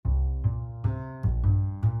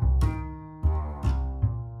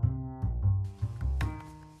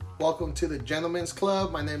Welcome to the Gentlemen's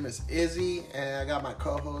Club. My name is Izzy, and I got my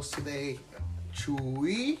co-host today,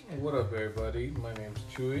 Chewy. What up, everybody? My name's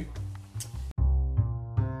Chewy.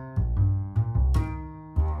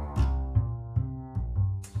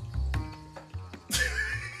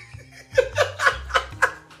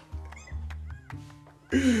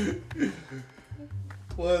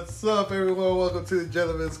 What's up, everyone? Welcome to the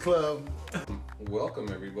Gentlemen's Club. Welcome,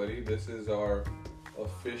 everybody. This is our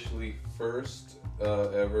officially first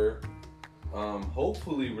ever,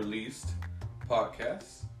 hopefully released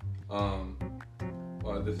podcast.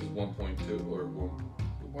 This is 1.2 or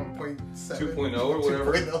 1.7. 2.0 or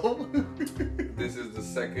whatever. 2.0. This is the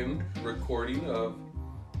second recording of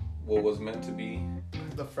what was meant to be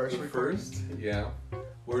The first recording. Yeah.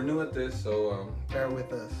 We're new at this, so Bear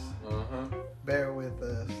with us. Bear with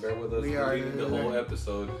us. Bear with us. We are the whole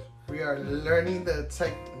episode. We are learning the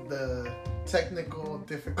technical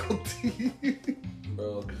difficulty.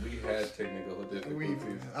 Bro, we had technical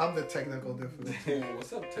difficulties. I'm the technical difficulty.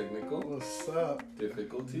 What's up, technical? What's up?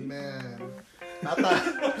 Difficulty? Man, I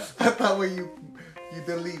thought when you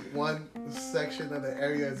delete one section of the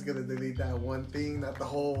area, it's gonna delete that one thing, not the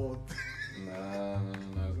whole. Nah,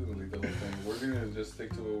 it's gonna delete the whole thing. We're gonna just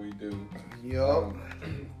stick to what we do. Yup.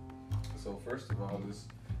 So first of all,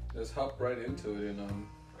 let's hop right into it and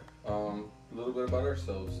a little bit about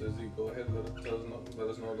ourselves. Izzy, go ahead and let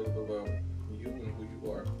us know a little bit about you and who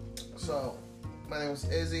you are. So, my name is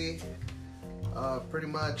Izzy. Pretty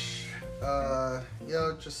much,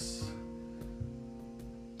 just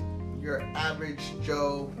your average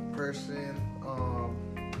Joe person.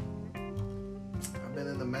 I've been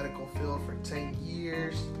in the medical field for 10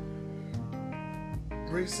 years.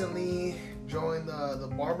 Recently joined the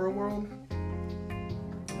barber world.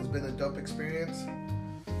 It's been a dope experience.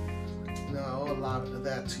 I owe a lot of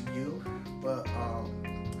that to you, but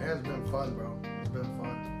it has been fun, bro. It's been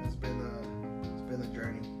fun. It's been a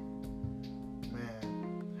journey.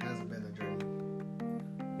 Man, has been a journey.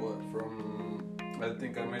 I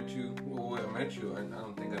think I met you. Well, I met you. I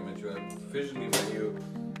don't think I met you. I officially met you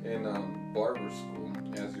in barber school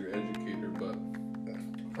as your educator, but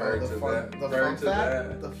prior to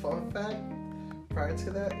that, the fun fact, prior to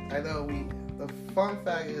that, I know the fun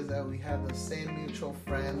fact is that we had the same mutual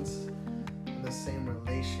friends, and the same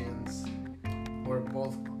relations. We're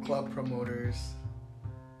both club promoters,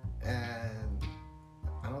 and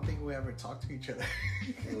I don't think we ever talked to each other.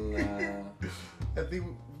 Nah. I think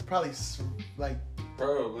we probably like.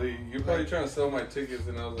 Probably. You're probably trying to sell my tickets,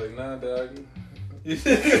 and I was like, nah, dog.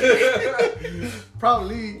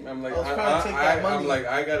 Probably. I'm like,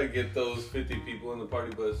 I gotta get those 50 people in the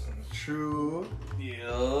party bus. True.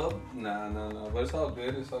 Yup. Nah. But it's all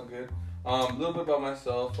good. It's all good. A little bit about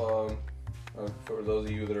myself. For those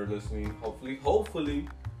of you that are listening, hopefully,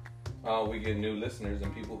 we get new listeners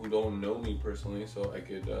and people who don't know me personally, so I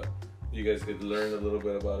could, you guys could learn a little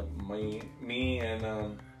bit about me, and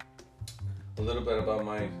a little bit about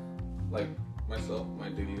myself, my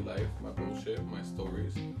daily life, my bullshit, my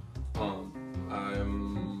stories.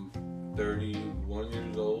 I'm 31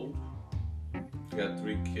 years old. Got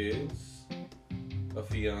 3 kids, a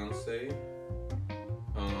fiance.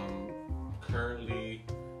 Currently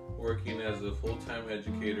working as a full-time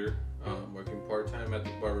educator, working part-time at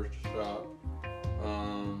the barber shop.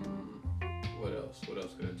 What else could I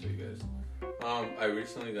tell you guys? I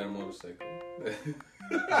recently got a motorcycle.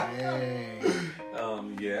 Dang.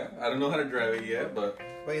 Yeah, I don't know how to drive it yet, but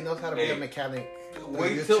he knows how to be a mechanic.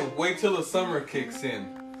 Wait till the summer kicks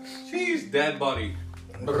in. Jeez, dad body.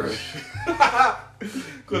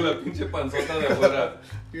 Con la pinche panzota de afuera.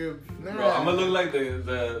 Bro, I'm gonna look like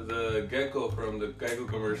the gecko from the Geico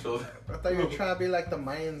commercial. I thought you were trying to be like the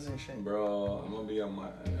Mayans and shit. Bro, I'm gonna be a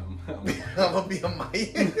Mayan. I'm gonna be a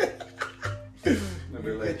Mayan.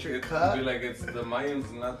 Get your cut. Be like, it's the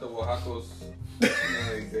Mayans, not the Oaxacos.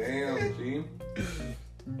 Like, damn, G.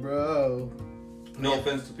 Bro. No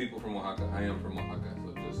offense to people from Oaxaca. I am from Oaxaca,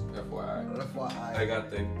 so just FYI. I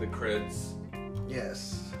got the creds.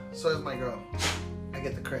 Yes. So is my girl. I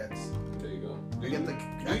get the creds. There you go. I get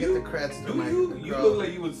the creds to my girl. You look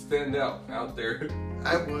like you would stand out there.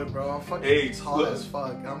 I would, bro. I'm fucking tall as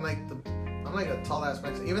fuck. I'm like a tall ass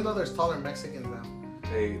Mexican. Even though there's taller Mexicans now.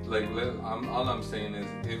 Hey, all I'm saying is,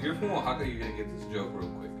 if you're from Oaxaca, you're gonna get this joke real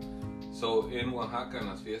quick. So in Oaxaca, en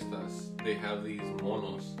las fiestas, they have these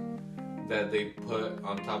monos that they put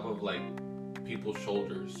on top of like people's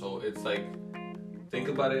shoulders. So it's like, think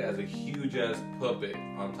about it as a huge ass puppet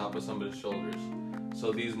on top of somebody's shoulders.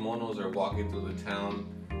 So these monos are walking through the town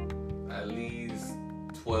at least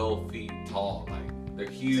 12 feet tall. Like, they're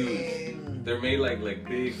huge. Dang. They're made like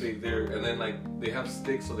big. And then like they have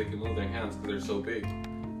sticks so they can move their hands because they're so big.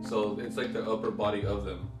 So it's like the upper body of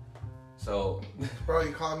them. So, bro,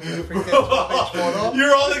 you call me a freaking 12-inch photo?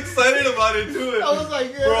 You're all excited about it too. I was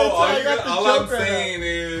like, yeah, bro, all I'm saying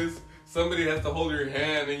is somebody has to hold your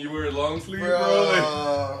hand and you wear a long sleeve,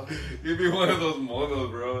 bro. Like, you'd be one of those monos,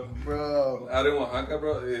 bro. Bro. Out in Oaxaca,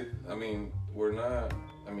 bro. We're not.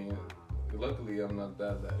 Luckily I'm not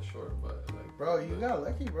that short, but like. Bro, you got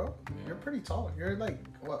lucky, bro. Yeah. You're pretty tall. You're like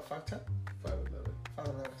what, 5'10"? 5'11".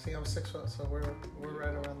 5'11". See, I'm 6 foot, so we're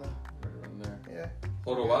right around there. Right around there. Yeah.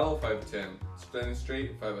 Jorobado 5'10". Standing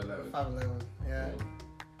straight 5'11". 5'11", yeah.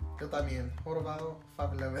 Yo también. Jorobado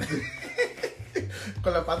 5'11".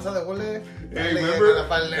 Con la panza de bule. Hey, remember?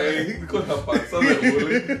 Con la panza de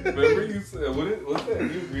bule. Remember you said, what's that?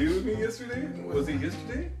 You agreed with me yesterday? Was it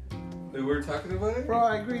yesterday? That we were talking about it? Bro,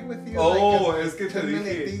 I agree with you. Oh, like, es que te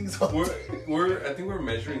dije. I think we're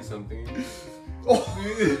measuring something. Oh.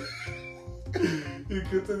 ¿Y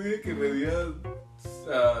qué te dije que medías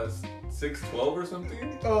 6'12" or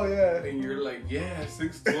something? Oh, yeah. And you're like, yeah,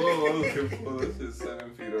 6'12". I was like, well, this is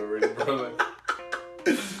 7 feet already, bro. Like,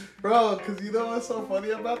 bro, because you know what's so funny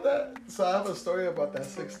about that? So I have a story about that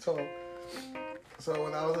 6'12". So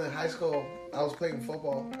when I was in high school, I was playing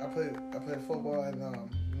football. I played football and no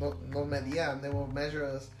medían. They will measure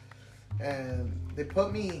us, and they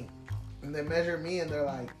measure me, and they're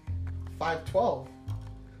like 5'12",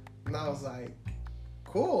 and I was like,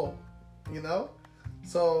 cool, you know.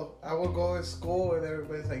 So I would go to school, and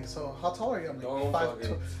everybody's like, so how tall are you? I'm like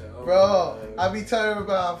 5'12". Bro, I be telling them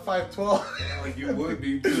about 5'12". Oh, you would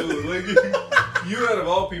be too. Like you out of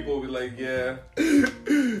all people would be like, yeah.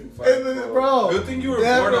 And then, bro, good thing you were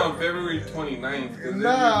born on February 29th.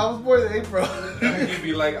 Nah, I was born in April. You'd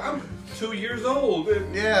be like, I'm 2 years old.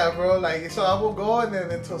 Yeah, bro. Like, so I will go, and then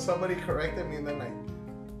until somebody corrected me, and then like,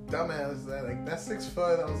 dumbass, that's 6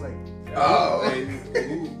 foot. I was like, oh. Hey,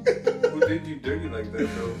 who did you dirty like that,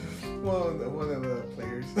 bro? One of the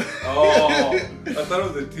players. Oh, I thought it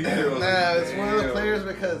was a teacher. Nah, it's one of the players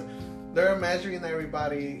because they're measuring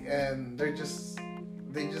everybody, and they just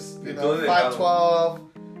 5'12",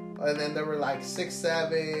 and then they were like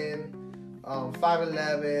 6'7",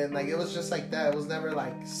 5'11". Like, it was just like that. It was never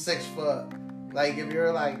like 6 foot. Like, if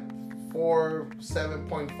you're like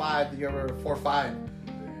 4'7.5", you're 4'5".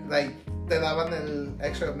 Like, te daban el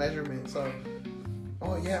extra measurement. So,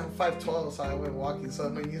 oh yeah, I'm 5'12", so I went walking. So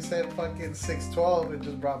when you said fucking 6'12", it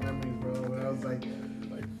just brought memories, bro. And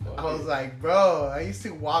I was like, bro, I used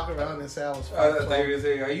to walk around and say I was 5'12". I thought you were gonna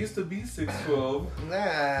say, I used to be 6'12".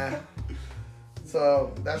 Nah.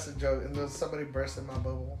 So that's a joke. And then somebody burst in my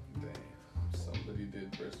bubble. Damn, somebody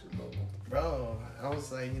did burst your bubble. Bro, I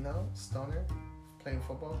was like, stoner, playing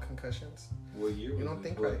football, concussions. What year? You don't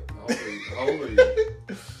think right. How old were you?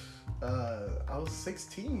 I was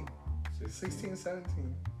 16,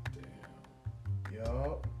 17. Damn.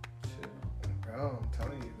 Yo. Chill. Bro, I'm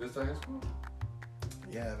telling you. Vista High School?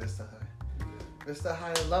 Yeah, Vista High. Vista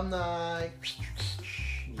High alumni.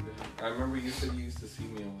 I remember you said you used to see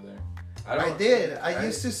me over there. I did. I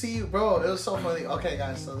used to see you, bro. It was so funny. Okay,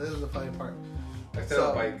 guys, so this is the funny part. I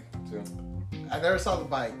saw a bike, too. I never saw the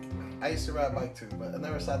bike. I used to ride a bike, too, but I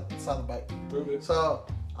never saw the bike. Really? So,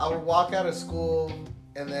 I would walk out of school,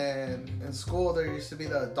 and then in school, there used to be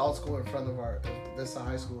the adult school in front of this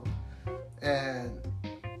high school. And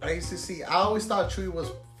I used to see, I always thought Chewy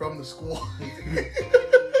was from the school.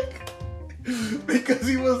 Because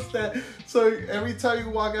he was that. So every time you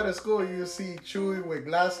walk out of school, you see Chewy with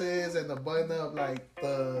glasses and the button up, like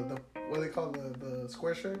the what do they call the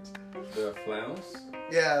square shirts? The flannels?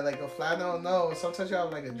 Yeah, like a flannel. No, sometimes you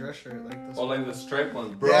have like a dress shirt, like this. Oh, like the striped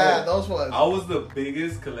ones, bro. Yeah, those ones. I was the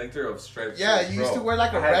biggest collector of striped shirts. Yeah, you used to wear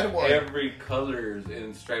like a red one. Every colors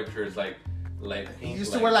in striped shirts, like pink. You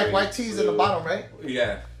used to wear like white tees in the bottom, right?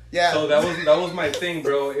 Yeah. Yeah. So that was my thing,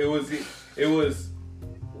 bro. It was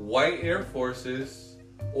white Air Forces,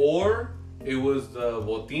 or it was the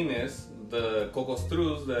botines, the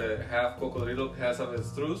cocostruz, the half cocodrilo, half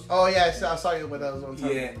avestruz. Oh yeah, I saw you with those one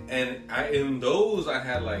time. Yeah, and in those I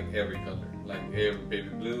had like every color, like every baby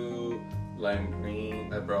blue, lime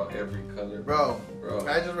green. I brought every color. Bro.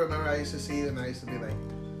 I just remember I used to see you and I used to be like,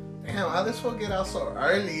 damn, how this will get out so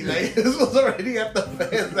early? Like, this was already at the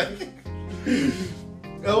fence. Like,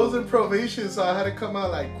 I was in probation, so I had to come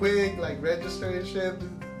out like quick, like register and shit.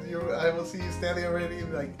 I will see you standing already,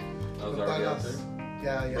 like. I was already out there.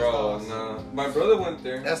 Yeah. Bro, no. My brother went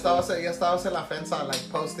there. Ya estabas en la fensa, like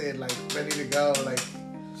posted, like ready to go, like.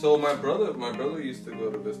 So my brother used to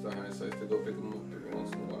go to Vista High, so I used to go pick him up every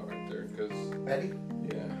once in a while right there, cause. Eddie?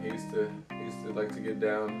 Yeah, he used to like to get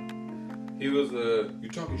down. He was you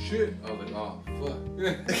talking shit? I was like, oh fuck.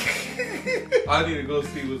 I need to go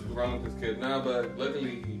see what's wrong with this kid. Nah, but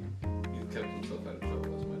luckily he kept himself out of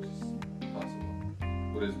trouble as much as possible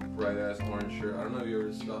with his bright ass orange shirt. I don't know if you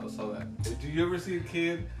ever saw that. Did you ever see a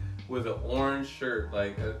kid with an orange shirt?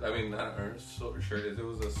 Like, I mean, not an orange shirt. It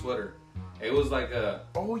was a sweater. It was like a.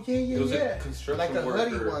 Oh yeah. It was a construction like a worker,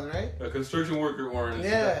 hoodie one, right? A construction worker orange.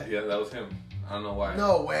 Yeah. Yeah, that was him. I don't know why.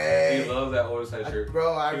 No way. He loved that oversized shirt.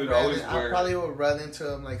 Bro, I probably would run into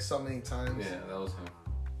him like so many times. Yeah, that was him.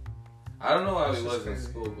 I don't know how he was in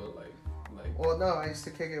school, but like. Well, no, I used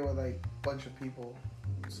to kick it with like a bunch of people.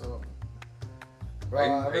 So.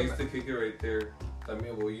 Bro, I used to kick it right there. I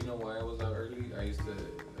mean, well, you know why I was out early? I used to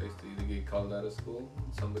either get called out of school.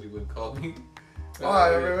 Somebody would call me. Oh, I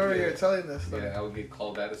remember you were telling this. Yeah, I would get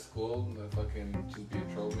called out of school and fucking just be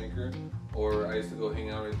a troublemaker. Or I used to go hang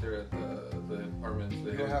out right there at the apartments.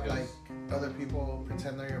 You don't have like other people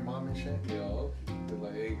pretend they're your mom and shit. Yo, they're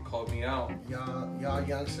like, hey, call me out. Y'all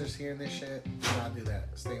youngsters hearing this shit, do not do that.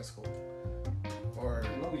 Stay in school. Or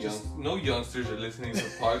no youngsters are listening to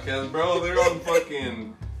podcasts, bro. They're on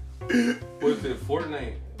fucking what's it,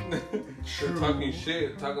 Fortnite. They're talking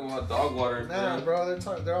shit, talking about dog water. Nah, bro,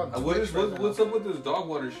 they're on Twitch. What's up with this dog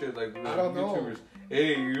water shit? Like I don't YouTubers. know.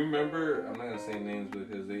 Hey, you remember? I'm not gonna say names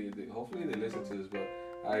because they hopefully they listen to this. But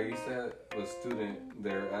I used to have a student.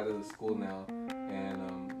 They're out of the school now,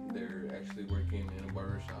 and they're actually working in a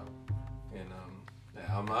barber shop. And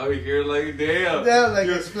I'm out here like damn. Yeah, like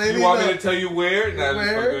explaining. You want me to tell you where? Nah, where? I'm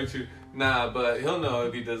just fucking with you. Nah, but he'll know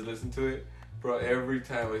if he does listen to it. Bro, every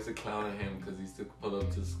time I used to clown at him because he used to pull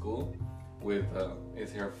up to school with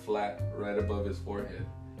his hair flat right above his forehead.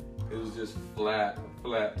 It was just flat.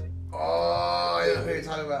 Oh, I know who you're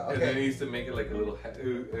talking about. Okay. And then he used to make it like a little hat.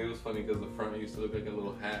 It was funny because the front used to look like a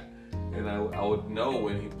little hat. And I would know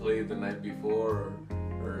when he played the night before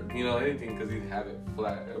or you know, anything because he'd have it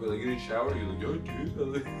flat. I'd be like, you didn't shower? He's like, yo, dude. I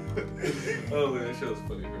was like, that shit was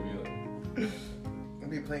funny for me.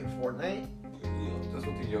 Like, be playing Fortnite? Yeah, that's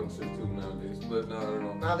what the youngsters do nowadays. But no, I don't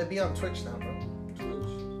know. Nah, they be on Twitch now, bro.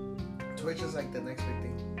 Twitch is like the next big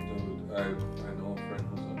thing. Dude, I know a friend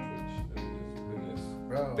who's on Twitch and is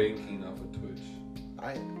bro, banking off of Twitch.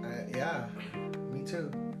 Yeah, me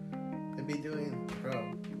too. They be doing,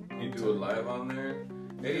 bro. You do a live on there?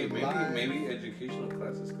 Hey, maybe educational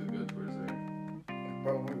classes could go towards there.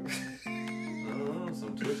 Bro, I don't know,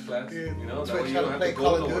 some Twitch classes. Yeah, you know, Twitch, that way you don't have to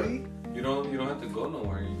Call go of nowhere. Duty? You don't have to go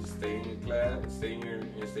nowhere. You just stay in your class, stay in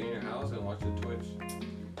your house and watch the Twitch.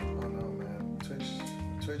 Oh no, man.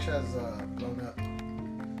 Twitch has blown up.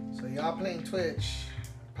 So y'all playing Twitch,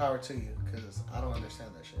 power to you, because I don't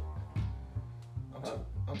understand that shit.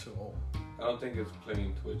 I'm too old. I don't think it's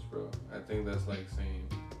playing Twitch, bro. I think that's like saying,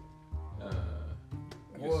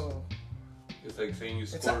 whoa. It's like saying you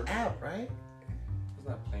scored. It's an app, right? It's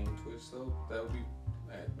not playing Twitch though. That would be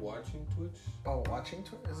watching Twitch. Oh, watching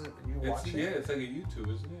Twitch? Is it you watching? Yeah, it's like a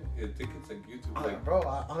YouTube, isn't it? I think it's like YouTube. Like, bro,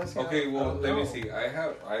 honestly. Okay, well, let me see. I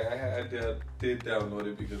did download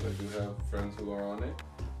it because I do have friends who are on it,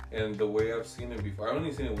 and the way I've seen it before, I've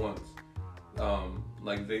only seen it once.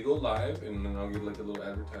 Like they go live, and then I'll get like a little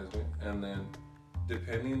advertisement, and then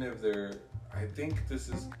depending if they're, I think this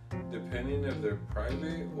is depending if they're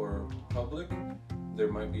private or public, there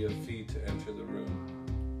might be a fee to enter the room.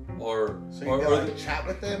 Or chat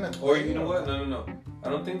with them and or you know what? No. I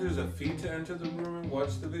don't think there's a fee to enter the room and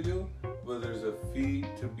watch the video, but there's a fee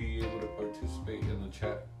to be able to participate in the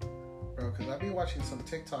chat. Bro, because I be watching some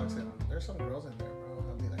TikToks and there's some girls in there, bro.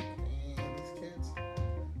 I'll be like, man, these kids.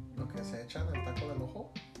 Lo que se echan el taco del ojo.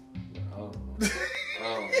 I don't know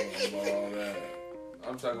about all that.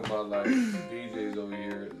 I'm talking about like DJs over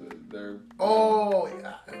here. They're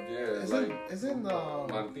isn't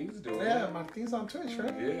Martin's doing it. Yeah, Martin's on Twitch,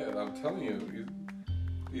 right? Yeah, I'm telling you,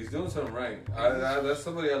 he's doing something right. That's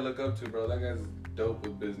somebody I look up to, bro. That guy's dope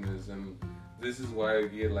with business, and this is why I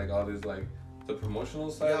get like all this like the promotional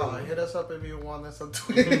side. Yeah, hit us up if you want us on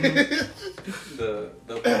Twitch. the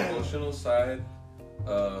promotional side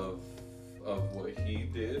of what he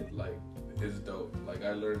did like is dope. Like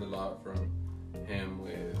I learned a lot from him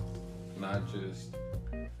with not just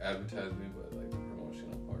advertising, but like the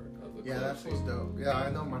promotional part of the that was dope. Yeah, I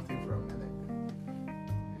know Martin for a minute.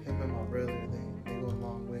 Him and my brother, they go a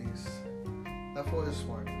long ways. That fool is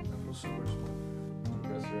smart. That fool's super smart.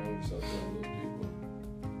 That's around yourself with those people.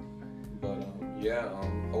 But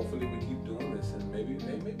hopefully we keep doing this, and maybe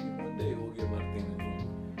one day we'll get Martin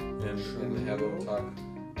in here and have a talk.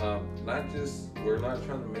 We're not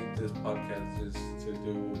trying to make this podcast just to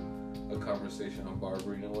do a conversation on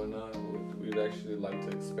barbering and whatnot. We'd actually like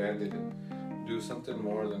to expand it and do something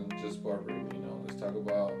more than just barbering. You know, let's talk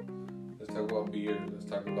talk about beer. Let's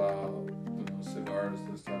talk about cigars.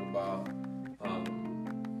 Let's talk about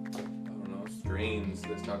strains.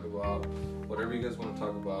 Let's talk about whatever you guys want to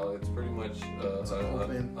talk about. It's pretty much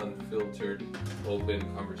an unfiltered, open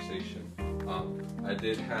conversation. I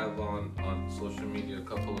did have on social media a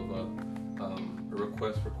couple of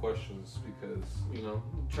requests for questions because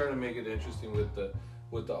trying to make it interesting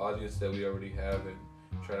with the audience that we already have and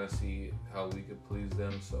trying to see how we could please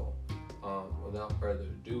them. So without further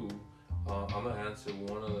ado, I'm gonna answer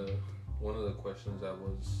one of the questions that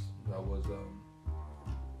was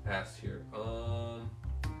asked here.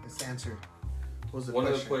 Let's answer. What was the one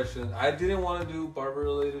question? Of the questions I didn't want to do barber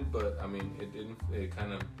related, but I mean it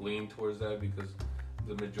kind of leaned towards that because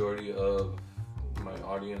the majority of my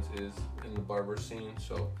audience is in the barber scene.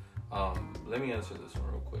 So let me answer this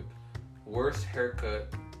one real quick. Worst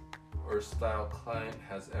haircut or style client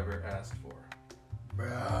has ever asked for?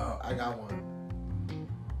 Bro, I got one.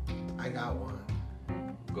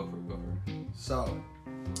 Go for it. So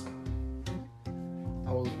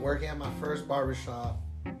I was working at my first barbershop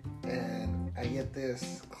and I get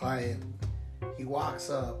this client. He walks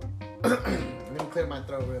up. Let me clear my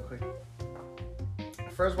throat real quick.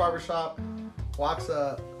 First barbershop, walks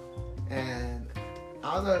up, and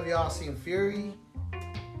I don't know if y'all seen Fury,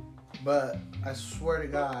 but I swear to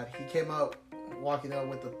God, he came up walking up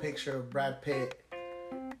with a picture of Brad Pitt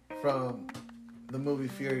from the movie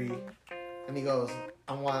Fury, and he goes,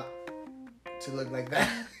 "I want to look like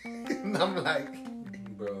that." And I'm like,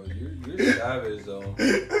 bro, you're savage though.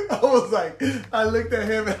 I was like, I looked at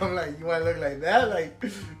him and I'm like, "You want to look like that?" Like,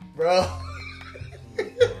 bro.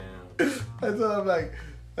 I told him, like,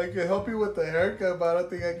 I can help you with the haircut, but I don't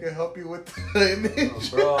think I can help you with the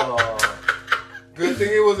image. Bro. Good thing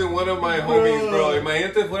it wasn't one of my homies, bro.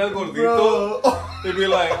 Imagínate fuera el gordito. He'd be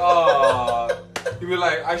like, he'd be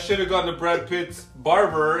like, I should have gone to Brad Pitt's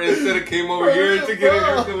barber instead of came over here to get a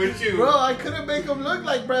haircut with you. Bro, I couldn't make him look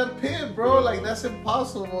like Brad Pitt, bro. Like, that's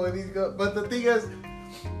impossible. And he's go, but the thing is,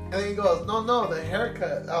 and he goes, no, the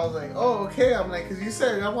haircut. I was like, oh, okay. I'm like, because you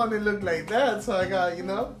said I want to look like that, so I got,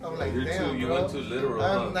 I'm like, damn, you bro. went too literal.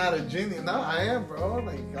 I'm not a genius. No, I am, bro.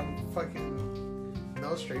 Like, I'm fucking,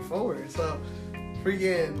 straightforward. So,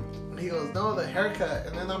 freaking, he goes, no, the haircut.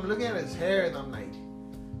 And then I'm looking at his hair, and I'm like,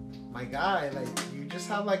 my guy, like, you just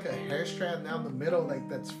have, like, a hair strand down the middle, like,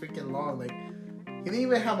 that's freaking long. Like, he didn't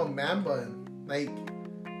even have a man bun. Like,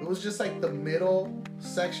 it was just, like, the middle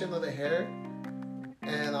section of the hair.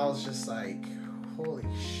 And I was just like, holy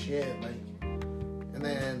shit, like, and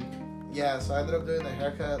then, yeah, so I ended up doing the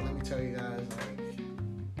haircut. Let me tell you guys, like,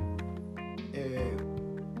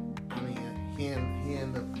 he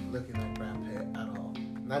ended up looking like Brad Pitt at all.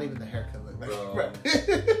 Not even the haircut looked like Brad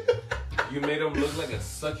Pitt. You made him look like a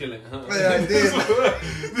succulent, huh? Yeah, I did.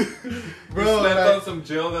 Bro, you slapped on some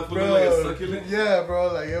gel that looked like a succulent? Yeah,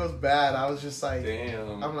 bro, like, it was bad. I was just like,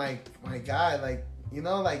 damn. I'm like, my God, like,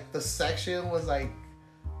 like, the section was, like,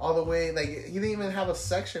 all the way, like, he didn't even have a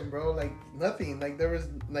section, bro. Like, nothing. Like, there was,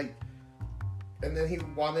 like, and then he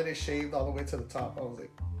wanted it shaved all the way to the top. I was like,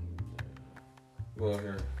 well,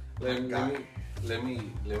 here, let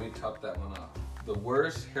me top that one off. The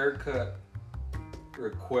worst haircut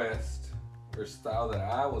request or style that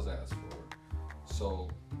I was asked for. So,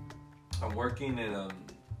 I'm working in a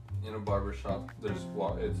barbershop. It's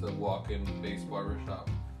a walk-in based barbershop.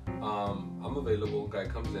 I'm available. Guy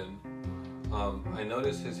comes in. I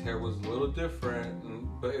noticed his hair was a little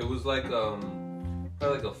different, but it was like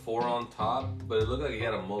probably like a 4 on top, but it looked like he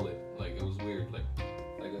had a mullet. Like, it was weird. Like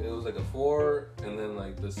it was like a 4, and then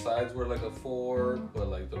like the sides were like a 4, but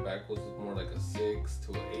like the back was more like a 6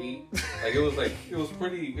 to an 8. Like, it was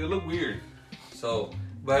pretty. It looked weird. So,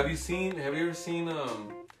 but have you ever seen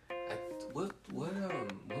what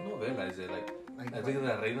novela is it? Like I think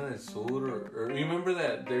La Reina del Sur, or you remember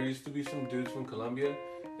that there used to be some dudes from Colombia.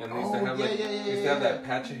 And they used to have have that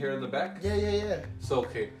patch of hair in the back. Yeah. So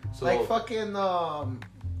like fucking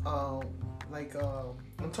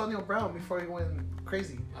Antonio Brown before he went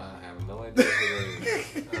crazy. I have no idea what it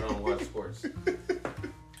is. I don't watch sports,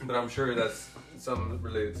 but I'm sure that's something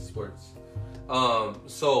related to sports.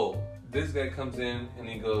 So this guy comes in and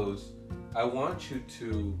he goes, "I want you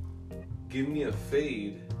to give me a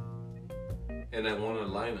fade, and I want a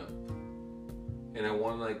lineup, and I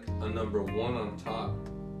want like a number 1 on top."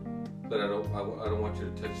 But I don't want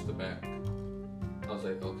you to touch the back. I was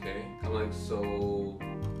like, okay. I'm like, so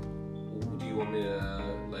do you want me to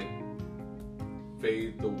like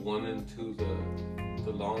fade the 1 into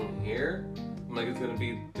the long hair? I'm like, it's gonna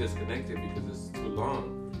be disconnected because it's too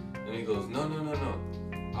long. And he goes, no.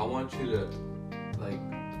 I want you to like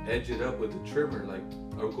edge it up with the trimmer, like,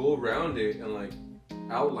 or go around it and like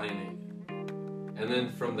outline it. and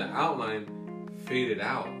then from the outline, faded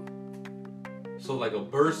out. So like a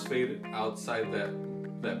burst faded outside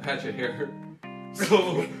that patch of hair.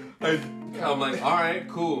 So I'm like, all right,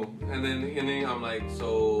 cool. And then I'm like,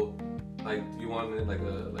 so like, you want it like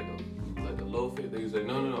a low fade? He's like,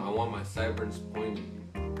 no, I want my sideburns pointing.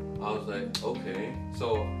 I was like, okay.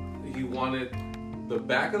 So he wanted the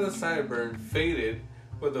back of the sideburn faded,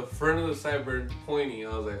 but the front of the sideburn pointy.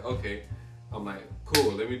 I was like, okay. I'm like,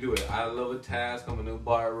 cool, let me do it. I love a task. I'm a new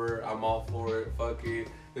barber. I'm all for it. Fuck it.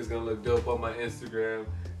 It's gonna look dope on my Instagram.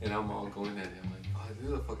 And I'm all going at it. I'm like, oh, this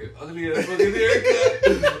is a fucking ugly ass fucking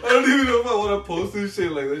haircut. I don't even know if I want to post this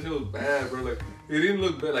shit. Like, that shit was bad, bro. Like, it didn't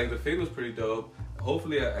look bad. Like, the fade was pretty dope.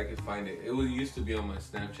 Hopefully, I can find it. It used to be on my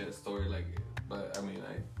Snapchat story, like, but I mean,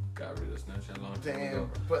 I got rid of Snapchat a long time ago.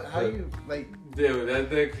 But how you, like... Dude,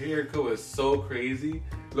 that haircut was so crazy.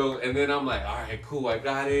 Look, and then I'm like, all right, cool, I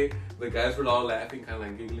got it. The guys were all laughing, kind of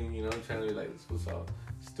like giggling, you know, trying to be like, this was all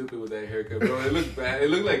stupid with that haircut, bro. It looked bad. It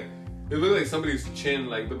looked like somebody's chin,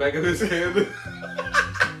 like the back of his head.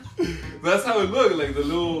 That's how it looked, like the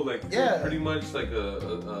little, like, pretty much like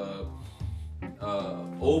a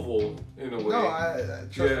oval in a way. No,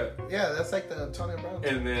 yeah, that's like the Antonio Brown.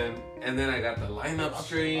 And then I got the lineup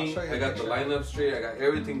straight. I got the lineup straight. I got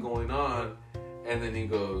everything going on, and then he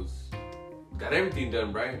goes, got everything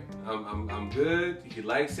done, right? I'm good. He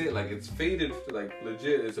likes it. Like, it's faded, like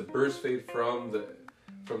legit. It's a burst fade from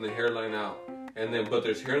the hairline out, and then but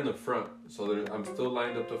there's hair in the front, so I'm still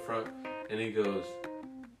lined up the front. And he goes,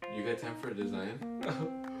 "You got time for a design?"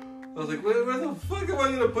 I was like, where the fuck am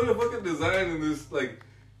I gonna put a fucking design in this? Like,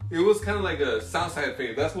 it was kind of like a Southside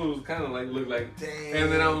fade. That's what it was kind of like, looked like. Damn. And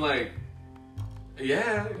then I'm like,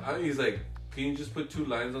 yeah. He's like, can you just put 2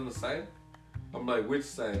 lines on the side? I'm like, which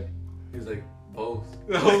side? He's like, both.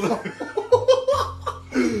 I was like, fuck.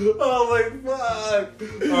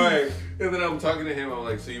 All right. And then I'm talking to him. I'm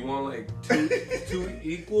like, so you want like two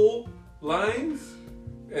equal lines?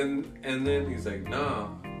 And then he's like, nah.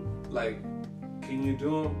 Like, can you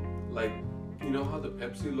do them like, you know how the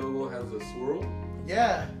Pepsi logo has a swirl?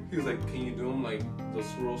 Yeah. He's like, can you do them like the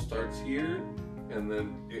swirl starts here and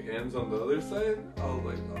then it ends on the other side? I was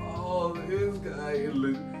like, oh, this guy.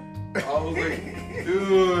 I was like,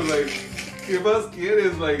 dude, like, if us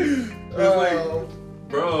quieres, like, it's like,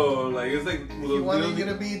 bro, like, it's like, he wanted you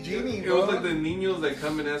to be a genie, bro. It was like the niños that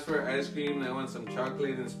come and ask for ice cream, and I want some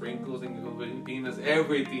chocolate and sprinkles and peanuts,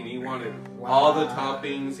 everything. He wanted all the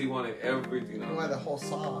toppings, he wanted everything. He wanted the whole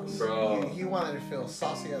sauce. Bro. He wanted to feel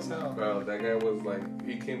saucy as hell. Bro, that guy was like,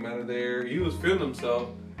 he came out of there, he was feeling himself,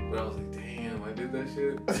 but I was like, damn, I did that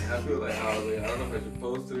shit. I feel like, I don't know if I should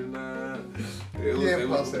post it or not. It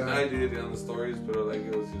was I did it on the stories, but like,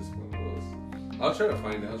 it was just one of those. I'll try to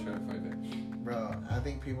find it. Bro, I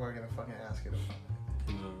think people are gonna fucking ask you to find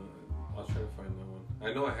it. I'll try to find that one.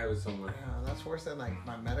 I know I have it somewhere. Yeah, that's worse than like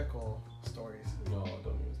my medical stories. No,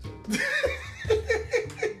 don't even say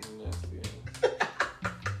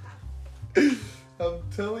it. I'm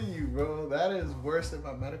telling you, bro, that is worse than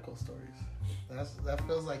my medical stories. That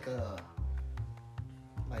feels like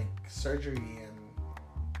surgery and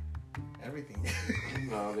everything.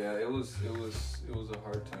 No, yeah, it was a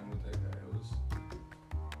hard time with that guy.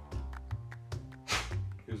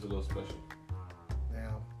 He was a little special.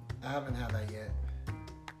 Yeah, I haven't had that yet.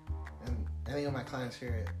 And any of my clients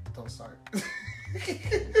hear it, don't start.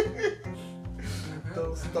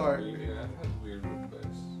 Don't start. Yeah, I've had weird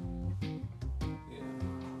requests.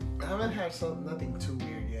 Yeah. I haven't had nothing too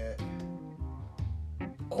weird yet.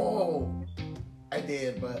 Oh, I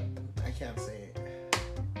did, but I can't say it.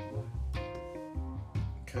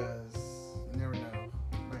 Because you never know.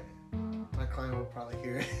 My client will probably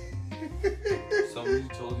hear it. Somebody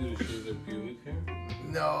told you to shave their pubic hair?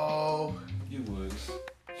 No. You would.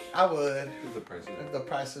 I would. If the price is right. If the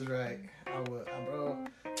price is right, I would. Bro.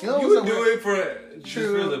 You would do it for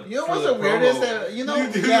true. You know what's the weirdest that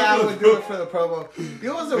I would do it for the promo. You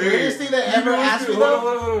know what's the weirdest thing that ever asked me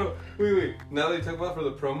though? Wait. Now that you talk about for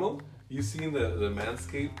the promo, you seen the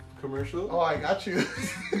Manscaped commercial? Oh, I got you. You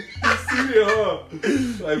seen it, huh?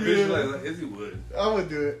 I visualized like, Izzy would. I would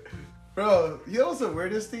do it. Bro, you know what's the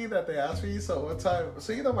weirdest thing that they asked me? So one time,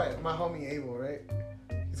 you know my homie Abel, right?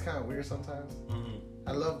 He's kind of weird sometimes. Mm-hmm.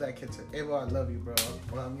 I love that kid too. Abel, I love you, bro.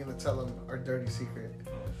 Well, I'm gonna tell him our dirty secret.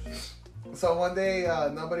 So one day,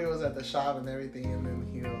 nobody was at the shop and everything, and then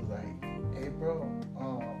he was like, "Hey, bro,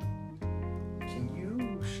 can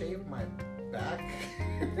you shave my back?"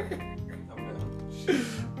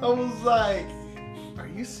 I was like, "Are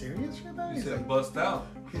you serious for that?" He said, "Bust out."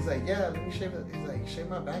 He's like, "Yeah, let me shave it." He's like, "Shave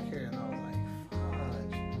my back hair," and I was like,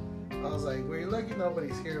 "Fudge." I was like, "Well, you're lucky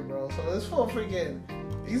nobody's here, bro." So this fool freaking,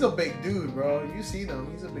 He's a big dude, bro. You seen him?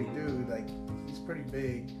 He's a big dude. Like, he's pretty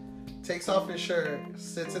big. Takes off his shirt,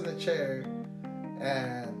 sits in the chair,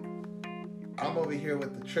 and I'm over here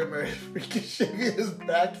with the trimmer, freaking shaving his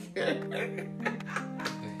back hair.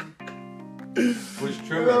 Which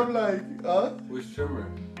trimmer? And I'm like, huh? Which trimmer?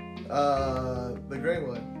 The gray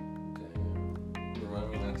one. Damn. Remind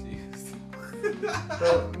me not to use.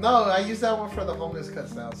 So, no, I use that one for the homeless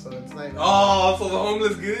cuts now, so it's like. Oh, so the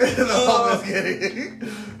homeless get it? The homeless get it.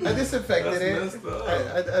 I disinfected That's it. messed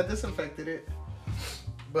up. I disinfected it.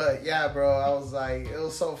 But yeah, bro, I was like, it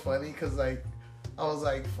was so funny because like, I was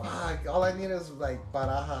like, fuck, all I need is like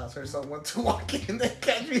barajas or someone to walk in and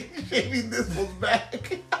catch me shaving this fool's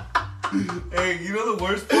back. Hey, you know the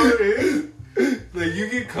worst part is? Like, you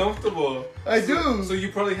get comfortable. I do. So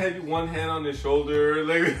you probably had one hand on his shoulder.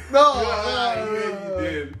 Like, No. yeah, you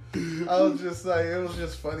did. I was just like, it was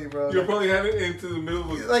just funny, bro. You're probably having it into the middle of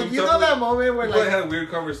like, you know that moment where you like. probably had a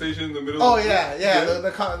weird conversation in the middle Oh, of yeah.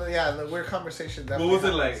 The weird conversation. What was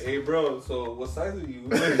it like? Hey, bro, so what size are you?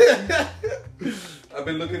 I've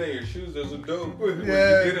been looking at your shoes. Those are dope. Where'd you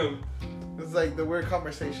get them? It's like the weird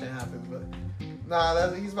conversation happens, but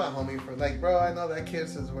nah, he's my homie for like, bro. I know that kid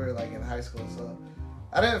since we're like in high school, so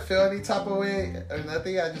I didn't feel any type of way or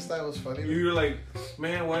nothing. I just thought it was funny. You were like,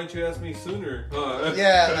 man, why didn't you ask me sooner?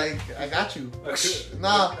 Yeah, like I got you.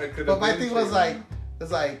 Nah, but my thing was like,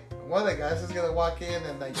 it's like one of the guys is gonna walk in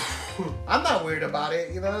and like, I'm not weird about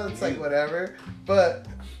it, you know. It's like whatever, but.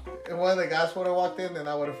 And one of the guys would have walked in, then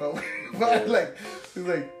I would have felt weird. But like, he's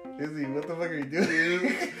like, Izzy, what the fuck are you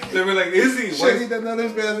doing? They were like, Izzy, shaving another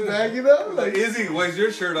man's bag, you know? Like, Izzy, why's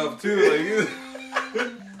your shirt off too?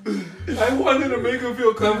 Like, I wanted to make him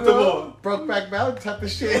feel comfortable. You know, Brokeback Mountain type of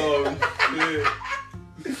shit. Oh shit!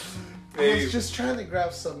 I was just trying to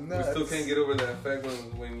grab some nuts. We still can't get over that fact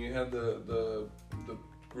when you had the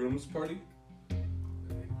groom's party,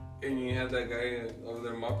 and you had that guy over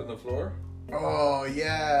there mopping the floor. Oh,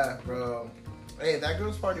 yeah, bro. Hey, that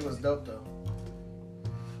girl's party was dope, though.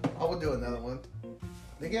 I will do another one.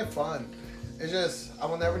 They get fun. It's just, I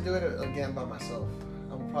will never do it again by myself.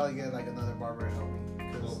 I will probably get, like, another barber to help me.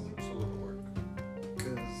 It's a little work.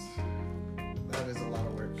 Because that is a lot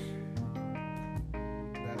of work.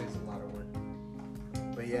 That is a lot of work.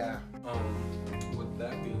 But, yeah. With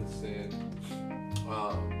that being said,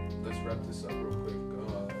 let's wrap this up real quick.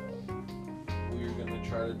 We're going to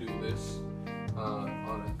try to do this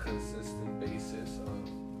on a consistent basis,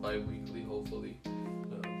 bi-weekly, hopefully. I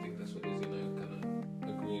think that's what Izzy and I kind of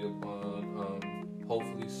agreed upon.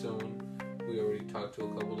 Hopefully soon. We already talked to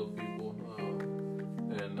a couple of people,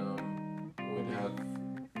 and we'd have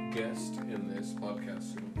guests in this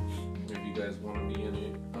podcast soon. If you guys want to be in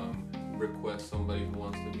it, request somebody who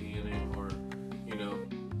wants to be in it, or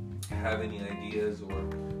have any ideas or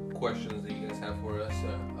questions that you guys have for us,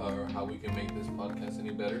 or how we can make this podcast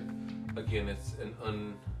any better. Again, it's an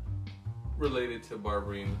unrelated to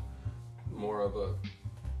barbering, more of a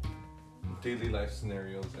daily life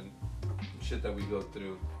scenarios and shit that we go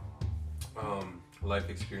through, life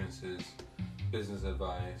experiences, business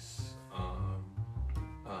advice,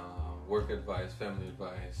 work advice, family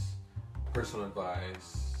advice, personal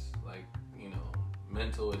advice, like,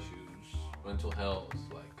 mental issues, mental health,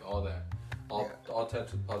 like all that. All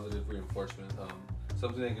types of positive reinforcement.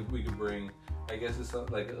 Something that we could bring. I guess it's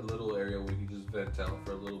like a little area we could just vent out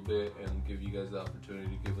for a little bit and give you guys the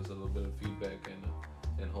opportunity to give us a little bit of feedback,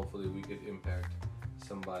 and hopefully we could impact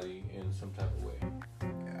somebody in some type of way.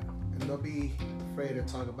 Yeah, and don't be afraid to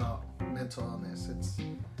talk about mental illness.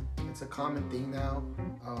 It's a common thing now.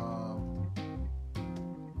 I'm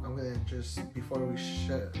gonna just, before we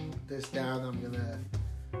shut this down, I'm gonna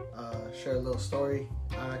share a little story.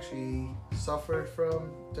 I actually suffered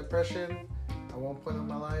from depression at one point in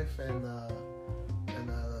my life, and I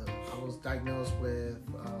was diagnosed with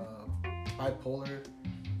bipolar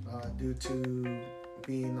due to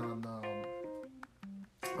being on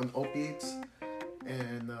opiates,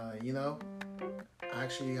 and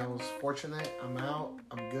actually I was fortunate. I'm out.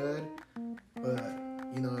 I'm good, but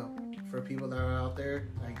for people that are out there,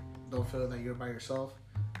 like, don't feel that you're by yourself.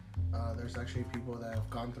 There's actually people that have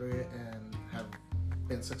gone through it and have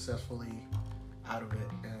been successfully out of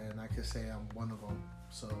it, and I could say I'm one of them.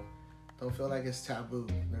 So don't feel like it's taboo.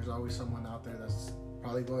 There's always someone out there that's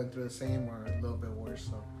probably going through the same or a little bit worse.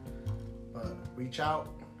 So, but reach out,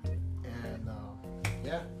 and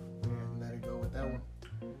and let it go with that one.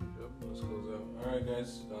 Yep, let's close out. All right,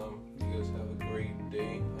 guys. You guys have a great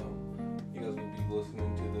day. You guys will be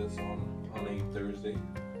listening to this on a Thursday.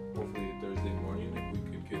 Hopefully a Thursday morning, if we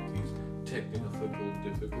could get these technical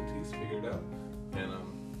difficulties figured out. And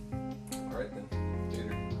all right then.